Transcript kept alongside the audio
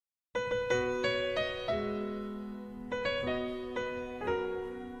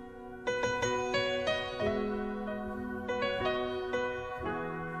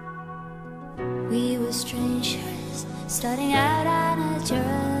strangers, starting out on a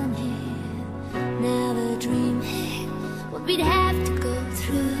journey, never dreaming what we'd have to go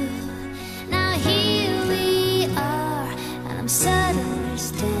through. Now here we are, and I'm suddenly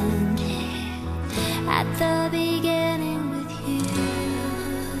standing at the beginning with you.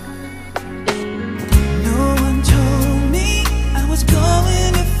 No one told me I was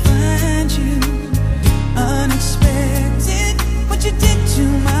going to find you. Unexpected, what you did to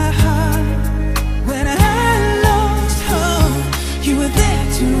my heart. When I lost hope, you were there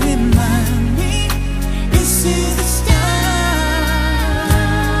to remind me this is the start.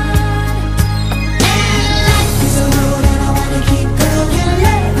 And life is a road and I wanna keep going.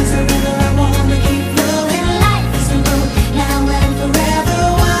 Life is a river, I wanna keep flowing. Life is a road, now and forever,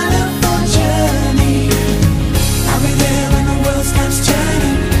 wonderful journey. I'll be there when the world stops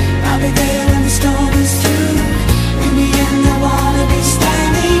turning. I'll be there when the storm is through. In the end, I wanna be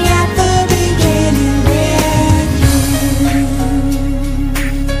standing at the beginning with you.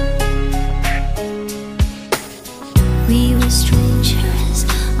 We were strangers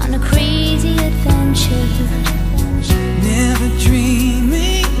on a crazy adventure, Never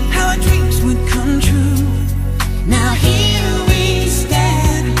dreaming how our dreams would come true. Now here we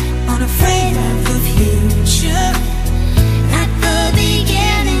stand, unafraid of the future, at the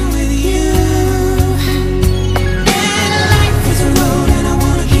beginning with you. And life is a road and I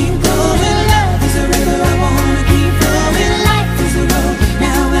wanna keep going. Love is a river, I wanna keep flowing. Life is a road,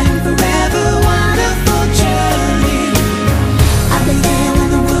 now and forever, wonderful journey. I'll be there when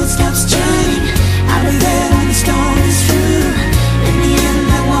the world stops turning. I'll be there when the storm is through. In the end,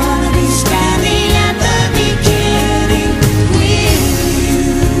 I wanna be standing at the beginning with you.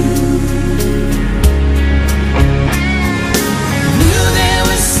 Knew there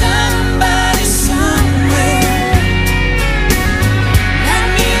was somebody somewhere. Let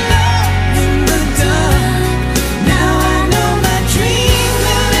me love in the dark. Now I know my dream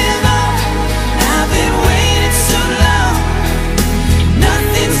will live on. I've been waiting so long.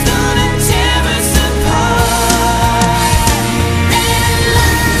 Nothing's gonna tear us apart. And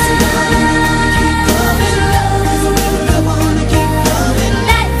life is a road and I wanna keep going. Love is a river, I wanna keep flowing.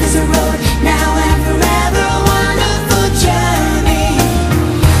 Life is a road, now and forever, wonderful journey.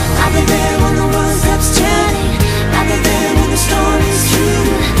 I'll be there when the world stops turning. I'll be there when the storm is through.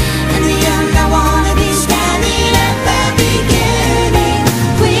 In the end, I wanna be standing at the beginning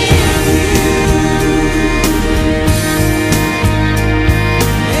with you.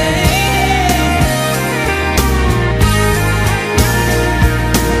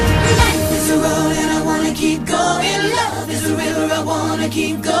 Life is a road and I wanna keep going. Love is a river, I wanna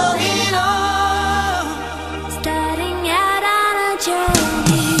keep going on.